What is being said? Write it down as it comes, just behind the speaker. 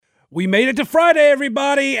We made it to Friday,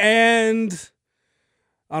 everybody, and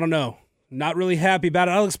I don't know. Not really happy about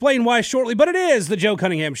it. I'll explain why shortly, but it is the Joe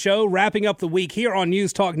Cunningham Show, wrapping up the week here on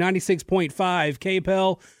News Talk 96.5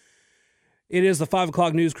 KPEL. It is the 5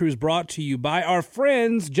 o'clock news cruise brought to you by our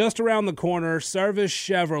friends just around the corner, Service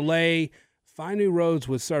Chevrolet. Find new roads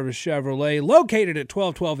with Service Chevrolet, located at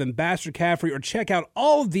 1212 Ambassador Caffrey, or check out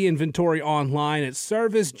all of the inventory online at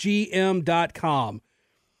servicegm.com.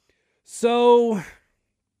 So,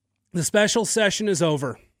 the special session is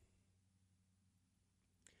over.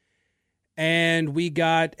 And we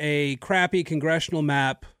got a crappy congressional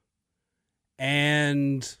map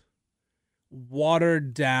and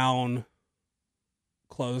watered down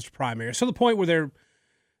closed primaries. To the point where they're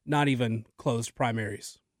not even closed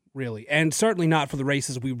primaries, really. And certainly not for the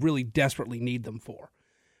races we really desperately need them for.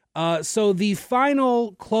 So the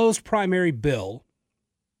final closed primary bill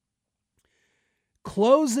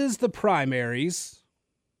closes the primaries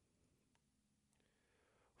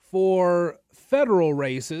for federal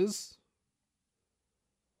races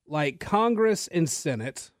like Congress and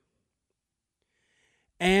Senate,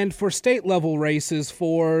 and for state-level races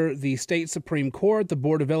for the State Supreme Court, the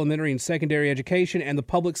Board of Elementary and Secondary Education, and the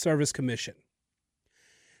Public Service Commission.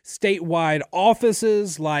 Statewide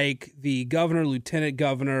offices like the governor, lieutenant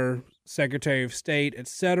governor, secretary of state,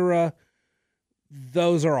 etc.,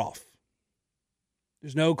 those are off.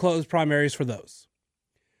 There's no closed primaries for those.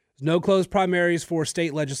 There's no closed primaries for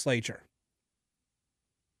state legislature.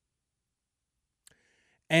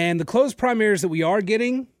 And the closed primaries that we are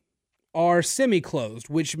getting are semi-closed,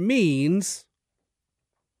 which means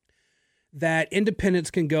that independents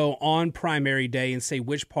can go on primary day and say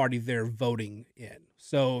which party they're voting in.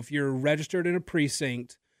 So if you're registered in a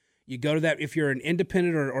precinct, you go to that. If you're an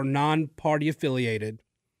independent or non-party affiliated,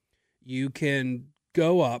 you can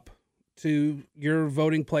go up to your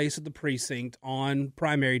voting place at the precinct on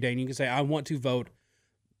primary day, and you can say, I want to vote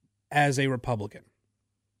as a Republican.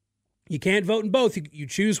 You can't vote in both. You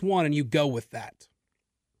choose one and you go with that.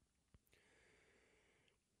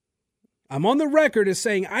 I'm on the record as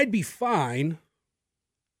saying I'd be fine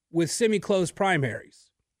with semi-closed primaries.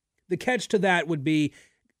 The catch to that would be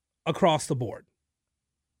across the board.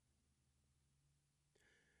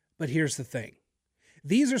 But here's the thing.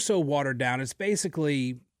 These are so watered down, it's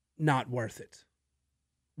basically not worth it.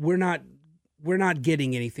 We're not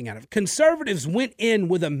getting anything out of it. Conservatives went in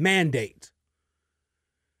with a mandate.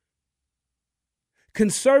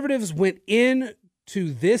 Conservatives went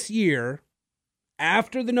into this year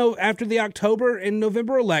after the October and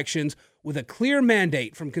November elections with a clear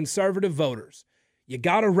mandate from conservative voters. You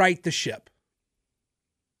got to right the ship.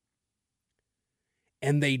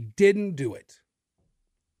 And they didn't do it.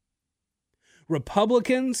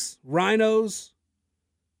 Republicans, rhinos,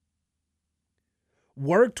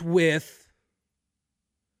 worked with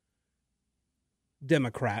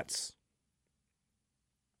Democrats.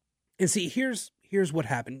 And see, here's what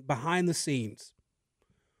happened behind the scenes.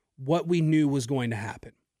 What we knew was going to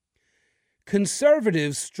happen.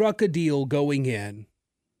 Conservatives struck a deal going in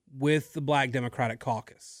with the Black Democratic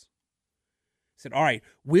Caucus. Said, all right,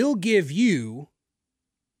 we'll give you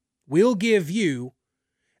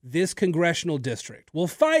this congressional district. We'll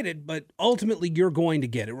fight it, but ultimately you're going to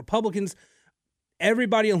get it. Republicans,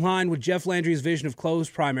 everybody aligned with Jeff Landry's vision of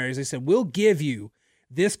closed primaries. They said, we'll give you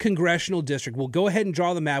this congressional district. We'll go ahead and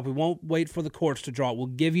draw the map. We won't wait for the courts to draw it. We'll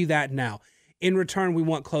give you that now. In return, we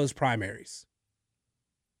want closed primaries.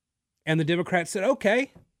 And the Democrats said,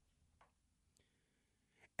 okay.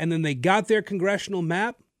 And then they got their congressional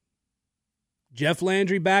map. Jeff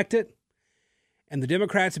Landry backed it. And the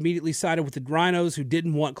Democrats immediately sided with the rhinos who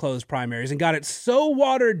didn't want closed primaries and got it so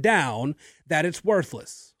watered down that it's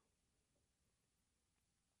worthless.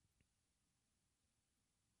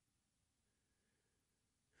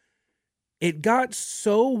 It got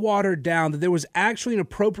so watered down that there was actually an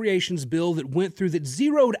appropriations bill that went through that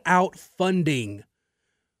zeroed out funding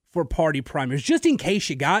for party primaries. Just in case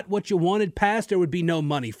you got what you wanted passed, there would be no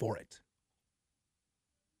money for it.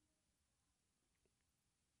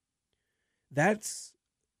 That's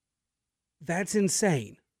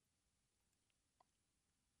insane.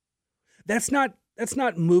 That's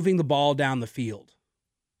not moving the ball down the field.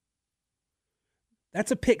 That's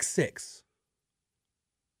a pick six.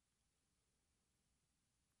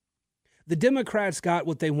 The Democrats got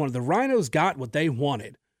what they wanted. The rhinos got what they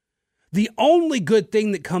wanted. The only good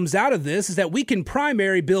thing that comes out of this is that we can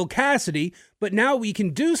primary Bill Cassidy, but now we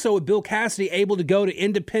can do so with Bill Cassidy able to go to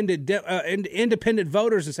independent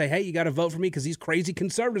voters and say, hey, you got to vote for me because these crazy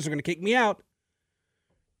conservatives are going to kick me out.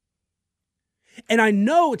 And I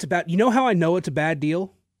know it's about, you know how I know it's a bad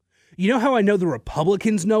deal? You know how I know the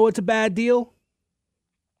Republicans know it's a bad deal?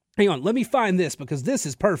 Hang on, let me find this because this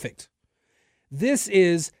is perfect. This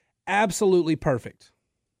is absolutely perfect.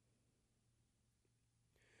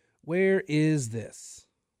 Where is this?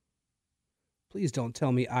 Please don't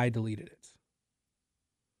tell me I deleted it.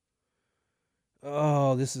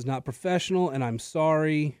 Oh, this is not professional, and I'm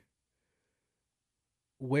sorry.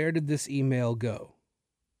 Where did this email go?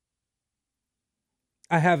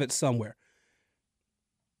 I have it somewhere.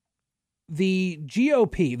 The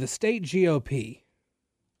GOP, the state GOP,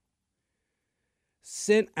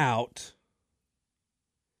 sent out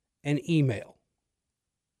an email.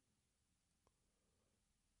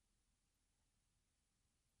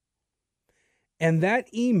 And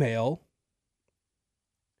that email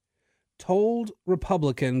told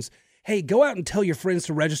Republicans, hey, go out and tell your friends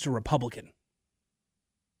to register Republican.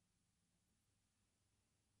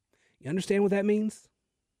 You understand what that means?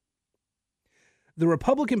 The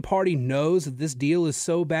Republican Party knows that this deal is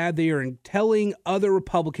so bad, they are telling other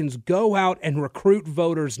Republicans, go out and recruit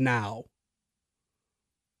voters now.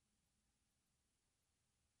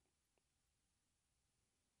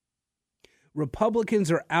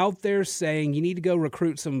 Republicans are out there saying, you need to go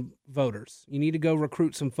recruit some voters. You need to go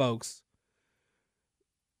recruit some folks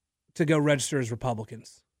to go register as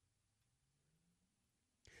Republicans.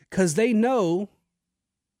 Because they know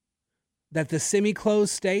that the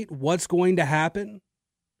semi-closed state, what's going to happen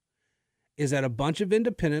is that a bunch of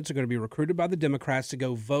independents are going to be recruited by the Democrats to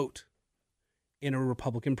go vote in a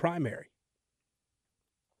Republican primary.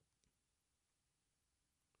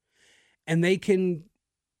 And they can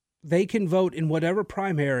vote in whatever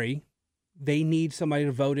primary they need somebody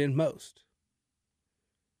to vote in most.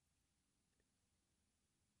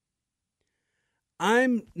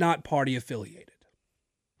 I'm not party affiliated.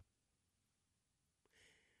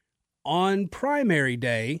 On primary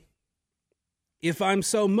day, if I'm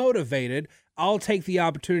so motivated, I'll take the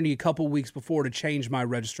opportunity a couple weeks before to change my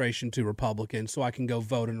registration to Republican so I can go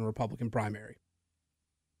vote in a Republican primary.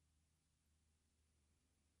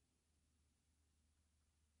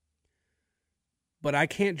 But I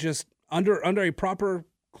can't just, under a proper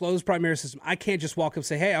closed primary system, I can't just walk up and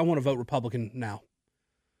say, hey, I want to vote Republican now.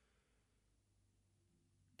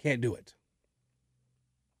 Can't do it.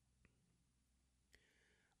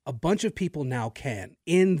 A bunch of people now can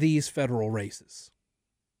in these federal races.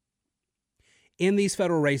 In these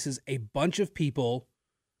federal races, a bunch of people,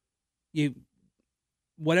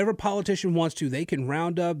 whatever politician wants to, they can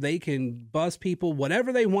round up, they can bus people,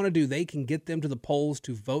 whatever they want to do, they can get them to the polls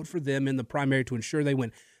to vote for them in the primary to ensure they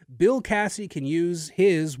win. Bill Cassidy can use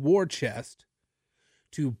his war chest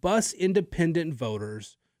to bus independent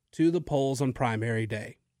voters to the polls on primary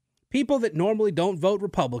day. People that normally don't vote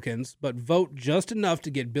Republicans, but vote just enough to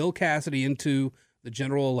get Bill Cassidy into the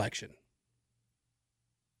general election.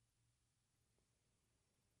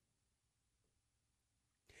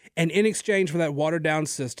 And in exchange for that watered-down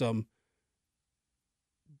system,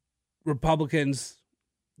 Republicans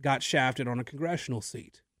got shafted on a congressional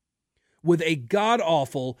seat with a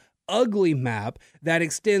god-awful, ugly map that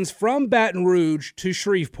extends from Baton Rouge to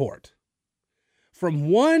Shreveport. From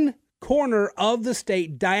one corner of the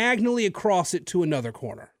state diagonally across it to another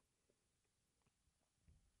corner.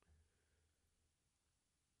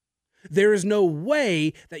 There is no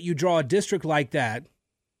way that you draw a district like that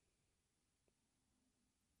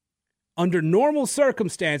under normal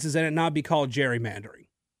circumstances and it not be called gerrymandering.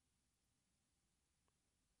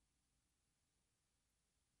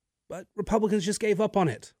 But Republicans just gave up on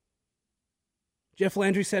it. Jeff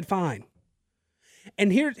Landry said fine.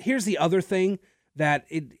 And here's the other thing that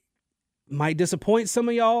it might disappoint some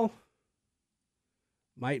of y'all,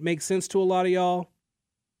 might make sense to a lot of y'all.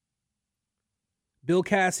 Bill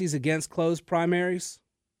Cassidy's against closed primaries.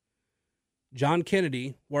 John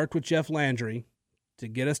Kennedy worked with Jeff Landry to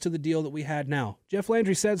get us to the deal that we had now. Jeff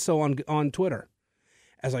Landry said so on Twitter.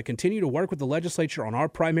 As I continue to work with the legislature on our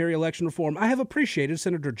primary election reform, I have appreciated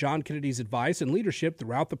Senator John Kennedy's advice and leadership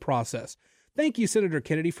throughout the process. Thank you, Senator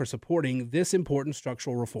Kennedy, for supporting this important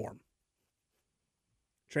structural reform.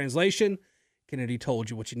 Translation, Kennedy told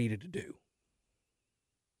you what you needed to do.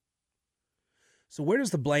 So where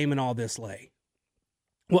does the blame in all this lay?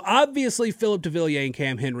 Well, obviously, Philip DeVilliers and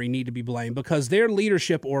Cam Henry need to be blamed because their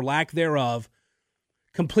leadership or lack thereof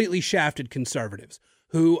completely shafted conservatives,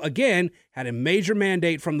 who, again, had a major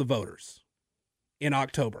mandate from the voters in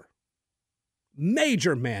October.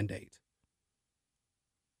 Major mandate.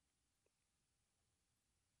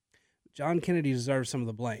 John Kennedy deserves some of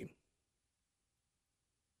the blame.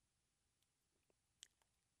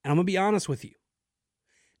 And I'm going to be honest with you.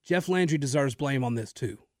 Jeff Landry deserves blame on this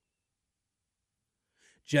too.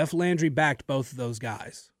 Jeff Landry backed both of those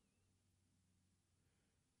guys.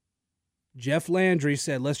 Jeff Landry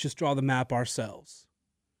said, let's just draw the map ourselves.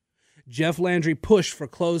 Jeff Landry pushed for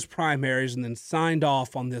closed primaries and then signed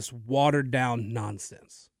off on this watered-down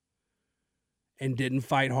nonsense and didn't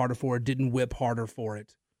fight harder for it, didn't whip harder for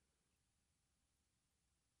it.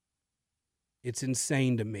 It's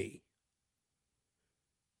insane to me.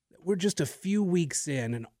 We're just a few weeks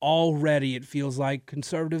in, and already it feels like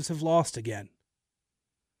conservatives have lost again.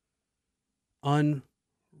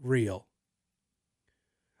 Unreal.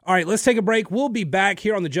 All right, let's take a break. We'll be back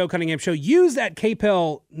here on the Joe Cunningham Show. Use that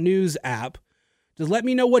KPEL News app to let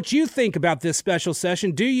me know what you think about this special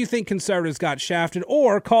session. Do you think conservatives got shafted?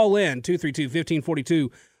 Or call in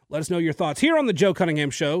 232-1542. Let us know your thoughts here on the Joe Cunningham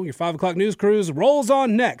Show. Your 5 o'clock news cruise rolls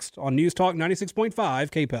on next on News Talk 96.5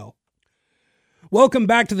 KPEL. Welcome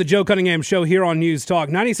back to the Joe Cunningham Show here on News Talk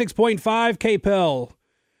 96.5 KPEL.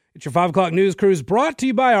 It's your 5 o'clock news cruise brought to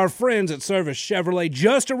you by our friends at Service Chevrolet.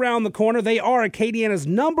 Just around the corner, they are Acadiana's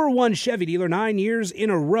 #1 Chevy dealer 9 years in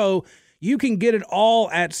a row. You can get it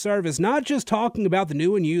all at Service, not just talking about the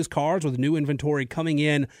new and used cars with new inventory coming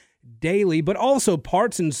in daily, but also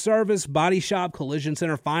parts and service, body shop, collision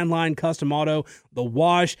center, fine line, custom auto, the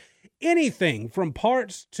wash, anything from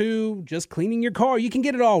parts to just cleaning your car. You can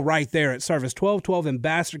get it all right there at Service, 1212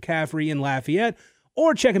 Ambassador Caffrey in Lafayette.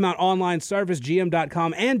 Or check them out online,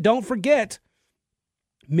 servicegm.com. And don't forget,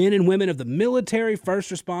 men and women of the military, first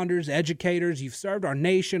responders, educators, you've served our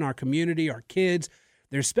nation, our community, our kids.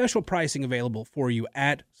 There's special pricing available for you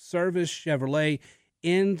at Service Chevrolet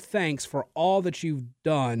in thanks for all that you've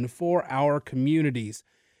done for our communities.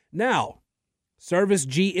 Now,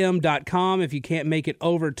 servicegm.com if you can't make it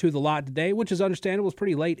over to the lot today, which is understandable. It's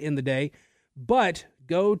pretty late in the day, but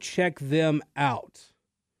go check them out.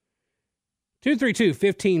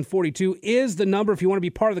 232-1542 is the number if you want to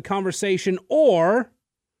be part of the conversation, or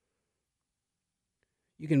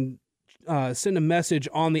you can send a message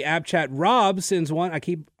on the app chat. Rob sends one. I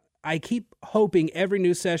keep hoping every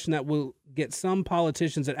new session that will get some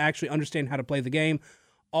politicians that actually understand how to play the game.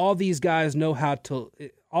 All these guys know is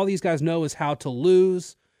how to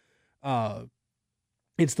lose.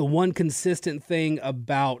 It's the one consistent thing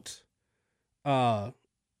about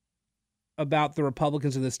the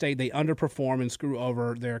Republicans in the state. They underperform and screw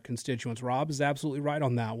over their constituents. Rob is absolutely right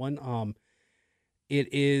on that one.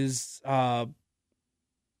 It's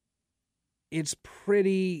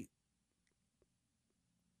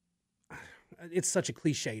such a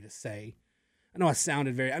cliche to say. I know I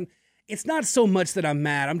sounded it's not so much that I'm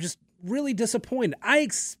mad. I'm just really disappointed. I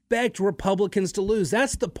expect Republicans to lose.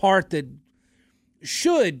 That's the part that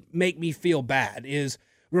should make me feel bad, is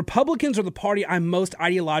Republicans are the party I'm most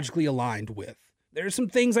ideologically aligned with. There are some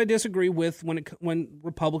things I disagree with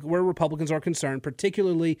where Republicans are concerned,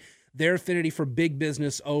 particularly their affinity for big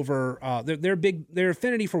business over their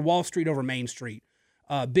affinity for Wall Street over Main Street,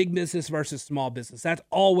 big business versus small business. That's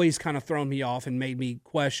always kind of thrown me off and made me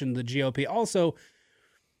question the GOP. Also,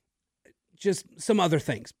 just some other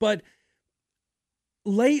things, but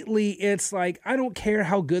lately it's like I don't care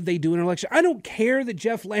how good they do in an election. I don't care that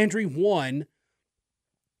Jeff Landry won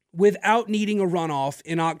without needing a runoff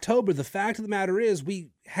in October. The fact of the matter is we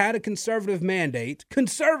had a conservative mandate,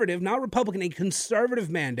 conservative, not Republican, a conservative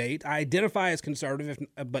mandate. I identify as conservative,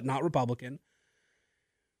 but not Republican.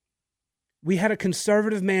 We had a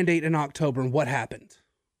conservative mandate in October, and what happened?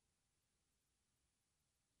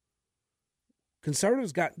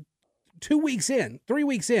 Conservatives got 3 weeks in,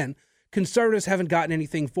 conservatives haven't gotten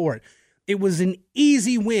anything for it. It was an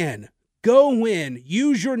easy win. Go win.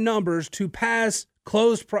 Use your numbers to pass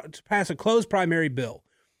a closed primary bill,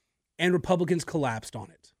 and Republicans collapsed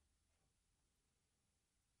on it.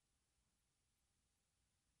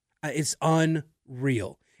 It's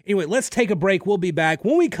unreal. Anyway, let's take a break. We'll be back.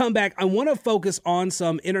 When we come back, I want to focus on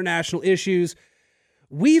some international issues.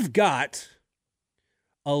 We've got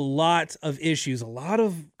a lot of issues, a lot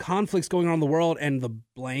of conflicts going on in the world, and the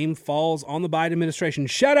blame falls on the Biden administration.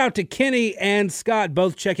 Shout out to Kenny and Scott,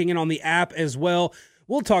 both checking in on the app as well.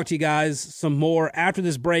 We'll talk to you guys some more after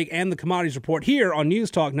this break and the commodities report here on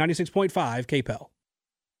News Talk 96.5 KPEL.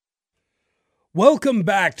 Welcome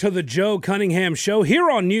back to the Joe Cunningham Show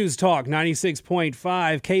here on News Talk 96.5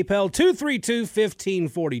 KPEL.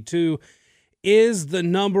 232-1542 is the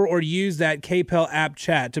number, or use that KPEL app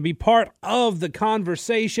chat to be part of the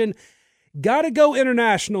conversation. Got to go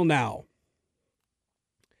international now.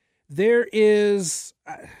 There is...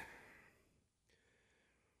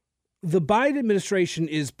 the Biden administration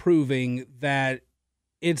is proving that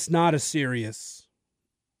it's not a serious...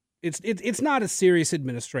 It's not a serious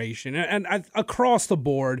administration. And across the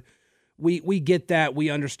board, we get that.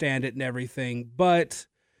 We understand it and everything. But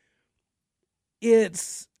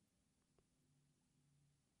it's...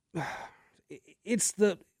 it's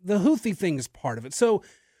the Houthi thing is part of it. So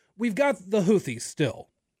we've got the Houthis still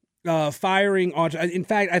firing on. In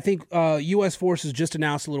fact, I think U.S. forces just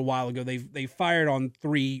announced a little while ago they fired on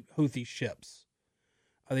 3 Houthi ships.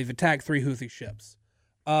 They've attacked 3 Houthi ships.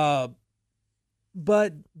 But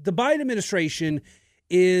the Biden administration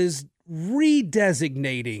is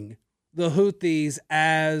redesignating the Houthis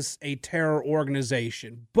as a terror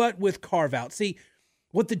organization, but with carve-out. See,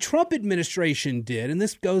 what the Trump administration did, and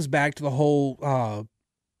this goes back to the whole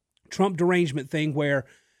Trump derangement thing where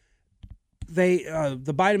the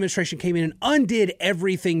Biden administration came in and undid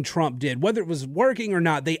everything Trump did. Whether it was working or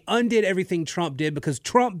not, they undid everything Trump did because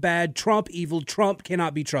Trump bad, Trump evil, Trump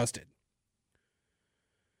cannot be trusted.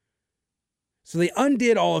 So they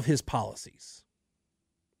undid all of his policies.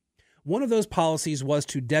 One of those policies was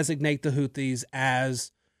to designate the Houthis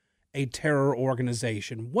as a terror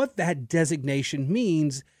organization. What that designation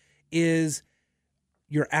means is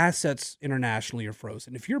your assets internationally are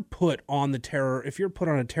frozen. If you're put on a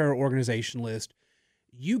terror organization list,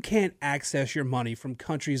 you can't access your money from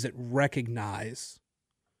countries that recognize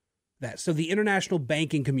that. So the international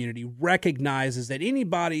banking community recognizes that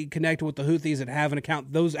anybody connected with the Houthis that have an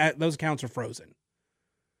account, those accounts are frozen.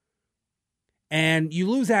 And you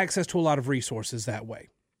lose access to a lot of resources that way.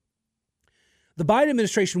 The Biden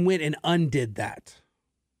administration went and undid that.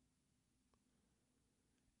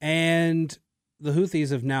 And the Houthis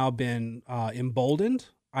have now been emboldened.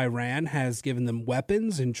 Iran has given them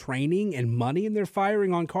weapons and training and money, and they're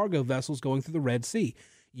firing on cargo vessels going through the Red Sea.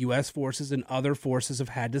 U.S. forces and other forces have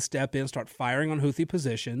had to step in, start firing on Houthi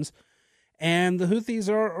positions. And the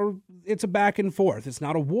Houthis it's a back and forth. It's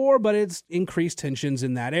not a war, but it's increased tensions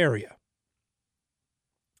in that area.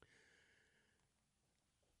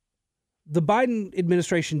 The Biden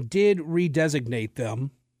administration did redesignate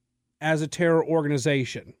them as a terror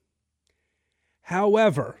organization.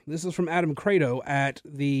 However, this is from Adam Credo at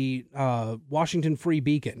the Washington Free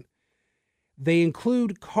Beacon. They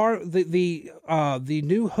include the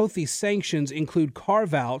new Houthi sanctions include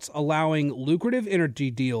carve-outs allowing lucrative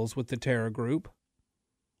energy deals with the terror group.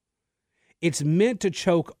 It's meant to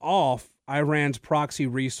choke off Iran's proxy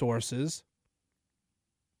resources.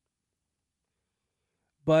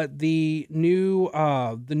 But the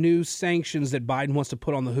new sanctions that Biden wants to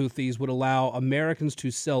put on the Houthis would allow Americans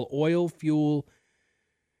to sell oil, fuel,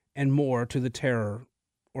 and more to the terror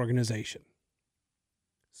organization.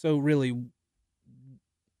 So really,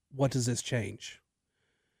 what does this change?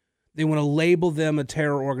 They want to label them a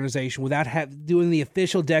terror organization without doing the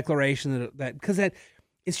official declaration that because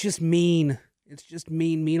it's just mean. It's just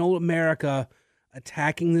mean old America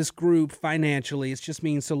attacking this group financially. It's just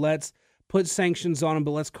mean. So let's put sanctions on them,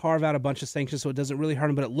 but let's carve out a bunch of sanctions so it doesn't really hurt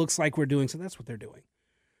them, but it looks like we're doing. So that's what they're doing.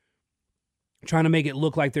 Trying to make it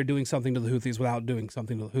look like they're doing something to the Houthis without doing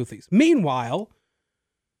something to the Houthis. Meanwhile,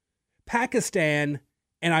 Pakistan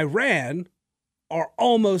and Iran are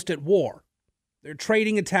almost at war. They're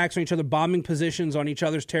trading attacks on each other, bombing positions on each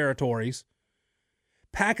other's territories.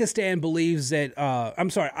 Iran believes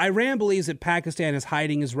that Pakistan is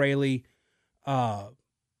hiding Israeli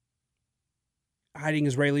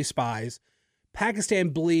spies. Pakistan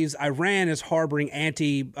believes Iran is harboring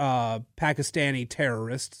anti-Pakistani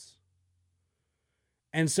terrorists.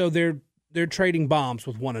 And so they're trading bombs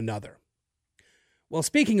with one another. Well,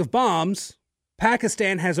 speaking of bombs,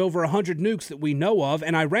 Pakistan has over 100 nukes that we know of,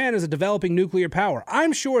 and Iran is a developing nuclear power.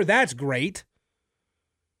 I'm sure that's great.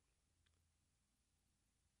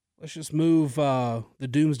 Let's just move the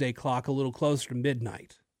doomsday clock a little closer to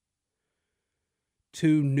midnight.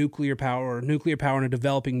 To nuclear power and a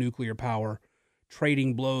developing nuclear power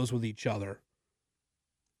trading blows with each other.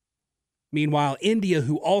 Meanwhile, India,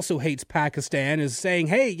 who also hates Pakistan, is saying,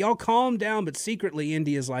 hey, y'all calm down, but secretly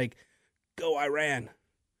India's like, go Iran.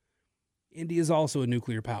 India is also a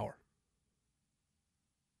nuclear power.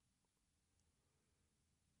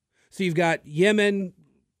 So you've got Yemen,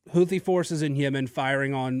 Houthi forces in Yemen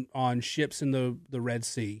firing on ships in the Red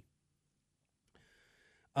Sea.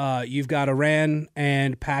 You've got Iran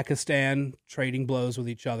and Pakistan trading blows with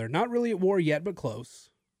each other. Not really at war yet, but close.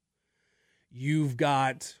 You've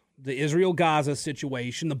got the Israel-Gaza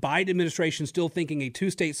situation. The Biden administration still thinking a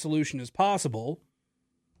two-state solution is possible.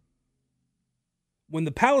 When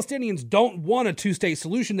the Palestinians don't want a two-state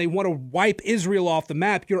solution, they want to wipe Israel off the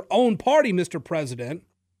map. Your own party, Mr. President,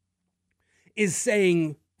 is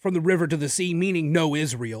saying from the river to the sea, meaning no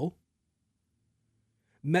Israel.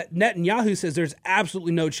 Netanyahu says there's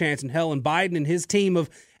absolutely no chance in hell, and Biden and his team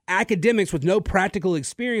of academics with no practical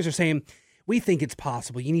experience are saying, we think it's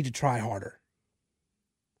possible. You need to try harder.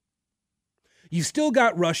 You've still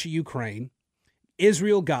got Russia, Ukraine.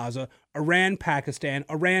 Israel, Gaza, Iran, Pakistan,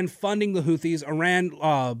 Iran funding the Houthis,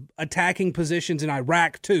 Iran attacking positions in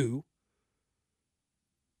Iraq too.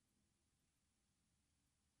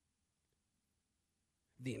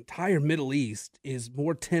 The entire Middle East is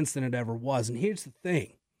more tense than it ever was. And here's the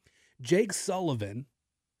thing. Jake Sullivan,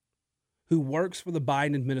 who works for the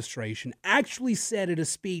Biden administration, actually said at a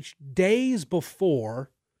speech days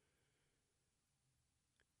before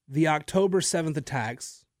the October 7th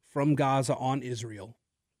attacks from Gaza on Israel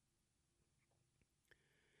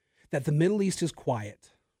that the Middle East is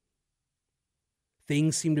quiet.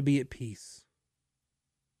 Things seem to be at peace.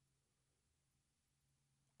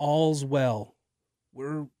 All's well.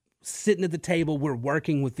 We're sitting at the table, we're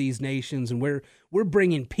working with these nations, and we're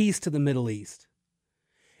bringing peace to the Middle East.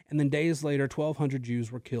 And then days later, 1,200 Jews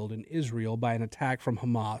were killed in Israel by an attack from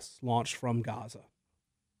Hamas launched from Gaza.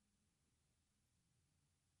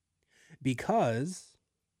 Because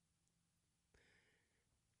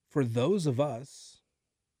for those of us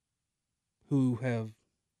who have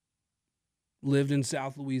lived in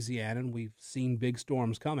South Louisiana and we've seen big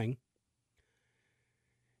storms coming,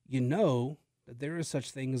 you know that there is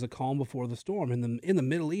such thing as a calm before the storm. In the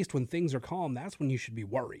Middle East, when things are calm, that's when you should be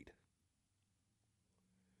worried.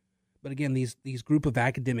 But again, these group of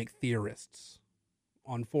academic theorists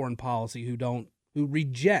on foreign policy who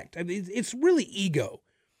reject, I mean, it's really ego.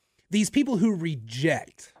 These people who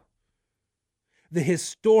reject the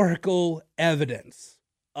historical evidence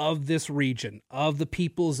of this region, of the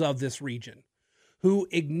peoples of this region, who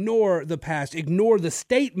ignore the past, ignore the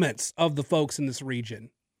statements of the folks in this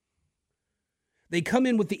region. They come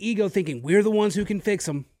in with the ego thinking, we're the ones who can fix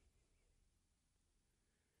them.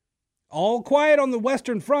 All quiet on the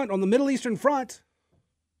Western Front, on the Middle Eastern Front.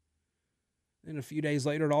 Then a few days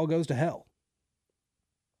later, it all goes to hell.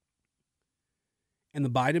 And the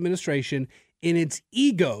Biden administration, in its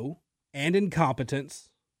ego and incompetence,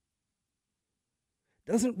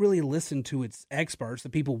 doesn't really listen to its experts, the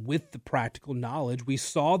people with the practical knowledge. We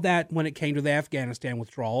saw that when it came to the Afghanistan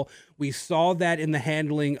withdrawal. We saw that in the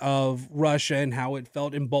handling of Russia and how it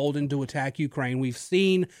felt emboldened to attack Ukraine. We've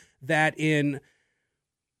seen that in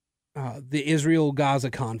the Israel-Gaza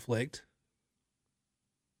conflict.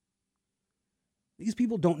 These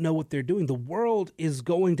people don't know what they're doing. The world is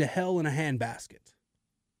going to hell in a handbasket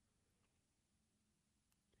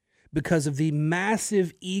because of the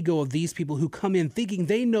massive ego of these people who come in thinking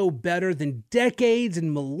they know better than decades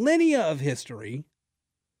and millennia of history.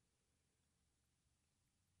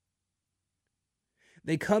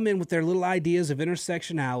 They come in with their little ideas of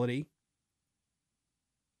intersectionality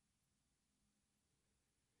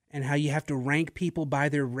and how you have to rank people by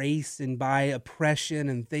their race and by oppression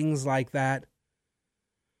and things like that.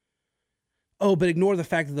 Oh, but ignore the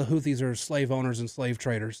fact that the Houthis are slave owners and slave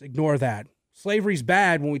traders. Ignore that. Slavery's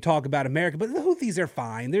bad when we talk about America, but the Houthis are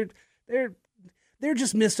fine. They're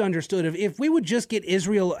just misunderstood. If we would just get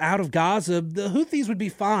Israel out of Gaza, the Houthis would be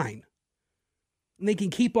fine. And they can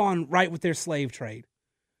keep on right with their slave trade.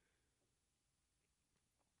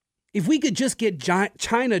 If we could just get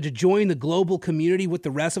China to join the global community with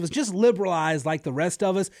the rest of us, just liberalize like the rest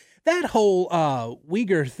of us, that whole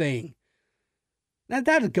Uyghur thing,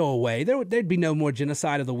 that'd go away. There'd be no more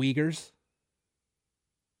genocide of the Uyghurs.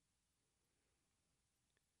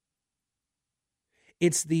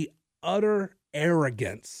 It's the utter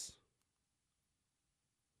arrogance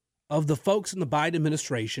of the folks in the Biden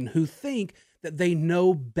administration who think that they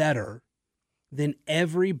know better than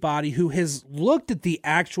everybody who has looked at the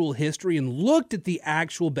actual history and looked at the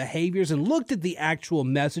actual behaviors and looked at the actual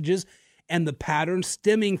messages and the patterns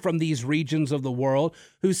stemming from these regions of the world,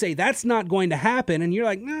 who say that's not going to happen. And you're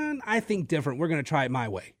like, nah, I think different. We're going to try it my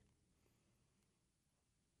way.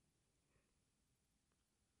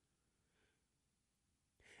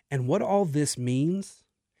 And what all this means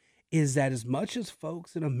is that as much as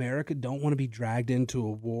folks in America don't want to be dragged into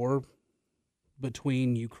a war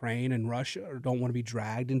between Ukraine and Russia, or don't want to be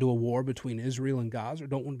dragged into a war between Israel and Gaza, or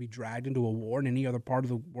don't want to be dragged into a war in any other part of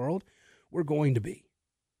the world, we're going to be.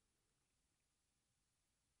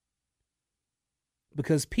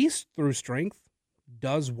 Because peace through strength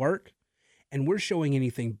does work, and we're showing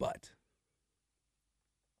anything but.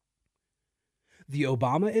 The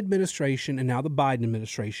Obama administration and now the Biden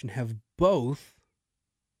administration have both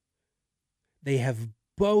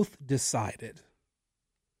decided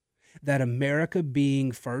that America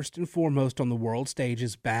being first and foremost on the world stage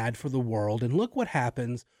is bad for the world. And look what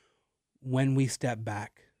happens when we step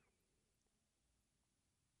back.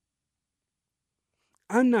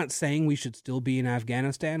 I'm not saying we should still be in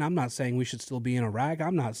Afghanistan. I'm not saying we should still be in Iraq.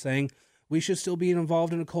 I'm not saying we should still be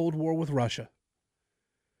involved in a Cold War with Russia.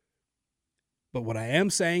 But what I am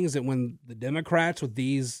saying is that when the Democrats with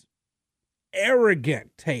these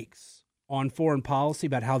arrogant takes on foreign policy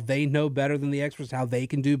about how they know better than the experts, how they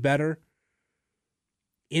can do better,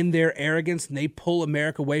 in their arrogance, and they pull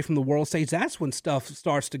America away from the world stage, that's when stuff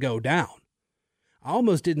starts to go down. I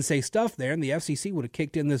almost didn't say stuff there, and the FCC would have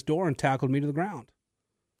kicked in this door and tackled me to the ground.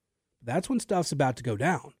 That's when stuff's about to go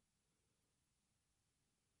down.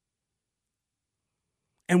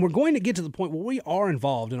 And we're going to get to the point where we are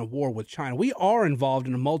involved in a war with China. We are involved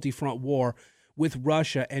in a multi-front war with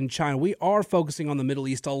Russia and China. We are focusing on the Middle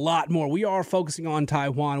East a lot more. We are focusing on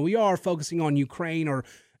Taiwan. We are focusing on Ukraine or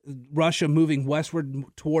Russia moving westward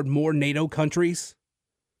toward more NATO countries.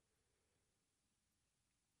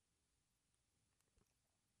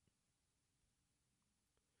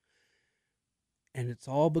 And it's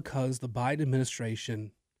all because the Biden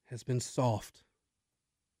administration has been soft.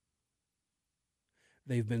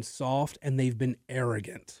 They've been soft and they've been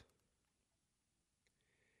arrogant.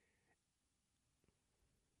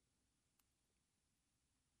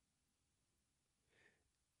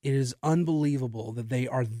 It is unbelievable that they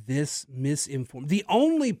are this misinformed. The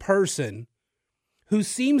only person who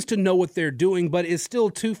seems to know what they're doing, but is still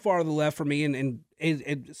too far to the left for me, and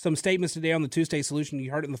some statements today on the two-state solution, you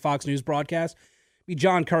heard it in the Fox News broadcast, be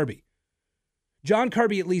John Kirby. John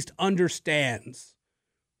Kirby at least understands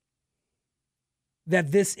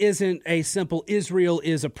that this isn't a simple Israel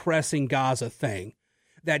is oppressing Gaza thing,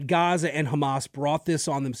 that Gaza and Hamas brought this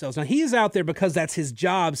on themselves. Now, he is out there because that's his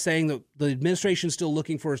job, saying that the administration is still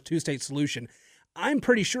looking for a two-state solution. I'm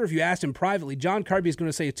pretty sure if you asked him privately, John Kirby is going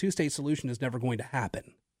to say a two-state solution is never going to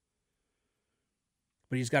happen.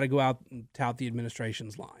 But he's got to go out and tout the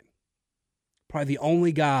administration's line. Probably the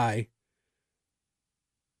only guy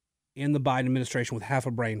in the Biden administration with half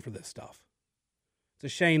a brain for this stuff. It's a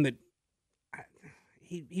shame that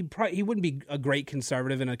he wouldn't be a great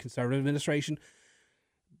conservative in a conservative administration,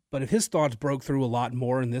 but if his thoughts broke through a lot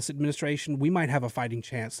more in this administration, we might have a fighting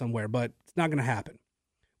chance somewhere, but it's not going to happen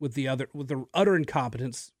with the utter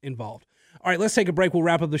incompetence involved. All right, let's take a break. We'll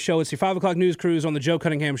wrap up the show. It's your 5 o'clock news cruise on the Joe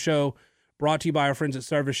Cunningham Show, brought to you by our friends at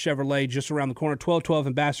Service Chevrolet, just around the corner, 1212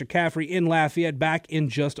 Ambassador Caffrey in Lafayette. Back in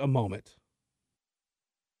just a moment.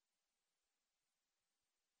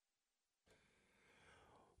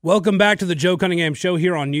 Welcome back to the Joe Cunningham Show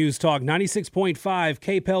here on News Talk 96.5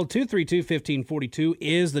 KPEL. 232-1542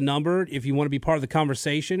 is the number if you want to be part of the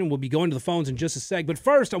conversation, and we'll be going to the phones in just a sec. But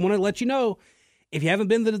first, I want to let you know, if you haven't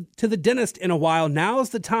been to the dentist in a while, now's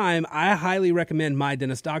the time. I highly recommend my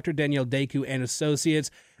dentist, Dr. Danielle Deku and Associates.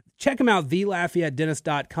 Check them out,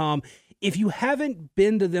 thelafayetedentist.com. If you haven't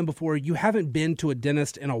been to them before, you haven't been to a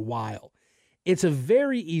dentist in a while. It's a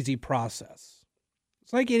very easy process.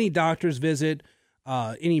 It's like any doctor's visit.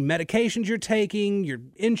 Any medications you're taking, your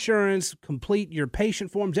insurance, complete your patient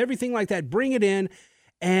forms, everything like that, bring it in,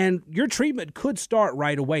 and your treatment could start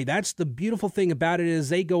right away. That's the beautiful thing about it, is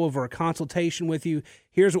they go over a consultation with you.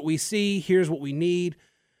 Here's what we see. Here's what we need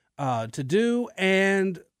to do.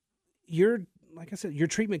 And like I said, your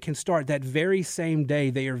treatment can start that very same day.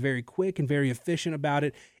 They are very quick and very efficient about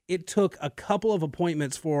it. It took a couple of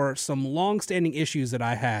appointments for some longstanding issues that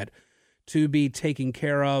I had to be taken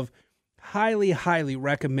care of. Highly, highly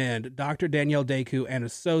recommend Dr. Danielle Deku and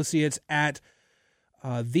Associates at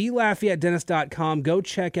thelafayetedentist.com. Go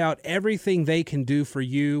check out everything they can do for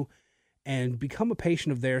you and become a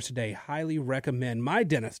patient of theirs today. Highly recommend my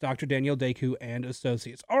dentist, Dr. Danielle Deku and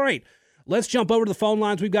Associates. All right, let's jump over to the phone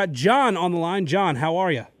lines. We've got John on the line. John, how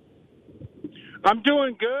are you? I'm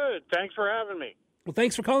doing good. Thanks for having me. Well,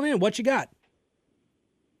 thanks for calling in. What you got?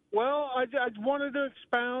 Well, I wanted to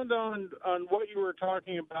expound on what you were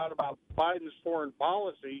talking about Biden's foreign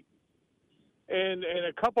policy, and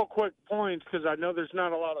a couple quick points, because I know there's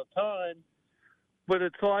not a lot of time, but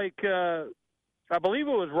it's like, I believe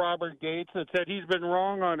it was Robert Gates that said he's been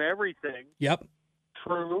wrong on everything. Yep.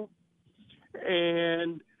 True.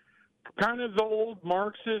 And kind of the old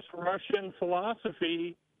Marxist Russian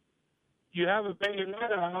philosophy, you have a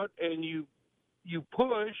bayonet out and you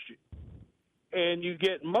push and you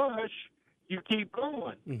get mush, you keep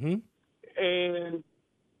going. Mm-hmm. And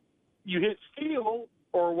you hit steel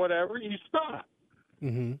or whatever, you stop.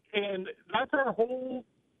 Mm-hmm. And that's our whole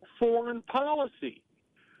foreign policy.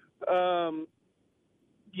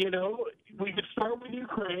 We could start with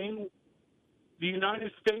Ukraine. The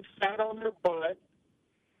United States sat on their butt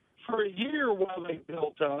for a year while they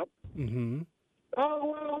built up. Mm-hmm.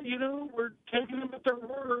 Oh, well, we're taking them at their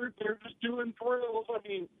word. They're just doing drills. I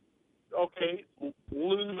mean, okay,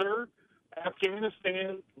 loser.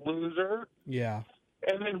 Afghanistan, loser. Yeah.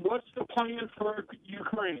 And then what's the plan for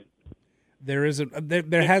Ukraine? There is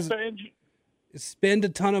spend a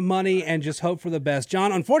ton of money and just hope for the best.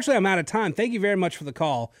 John, unfortunately, I'm out of time. Thank you very much for the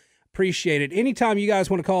call. Appreciate it. Anytime you guys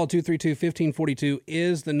want to call, 232-1542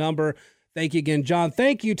 is the number. Thank you again, John.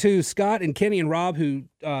 Thank you to Scott and Kenny and Rob who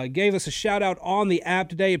gave us a shout-out on the app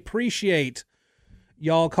today. Appreciate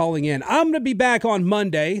y'all calling in. I'm going to be back on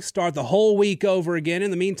Monday, start the whole week over again.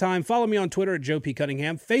 In the meantime, follow me on Twitter at Joe P.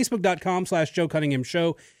 Cunningham, Facebook.com/Joe Cunningham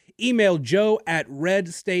Show, email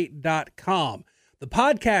joe@redstate.com. The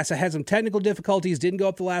podcast, I had some technical difficulties, didn't go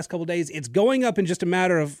up the last couple of days. It's going up in just a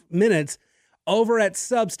matter of minutes over at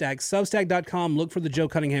Substack, substack.com. Look for the Joe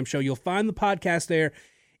Cunningham Show. You'll find the podcast there.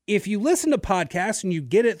 If you listen to podcasts and you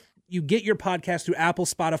get your podcast through Apple,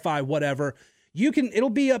 Spotify, whatever, it'll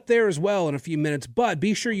be up there as well in a few minutes, but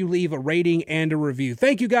be sure you leave a rating and a review.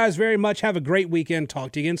 Thank you guys very much. Have a great weekend.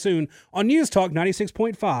 Talk to you again soon on News Talk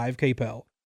 96.5 KPEL.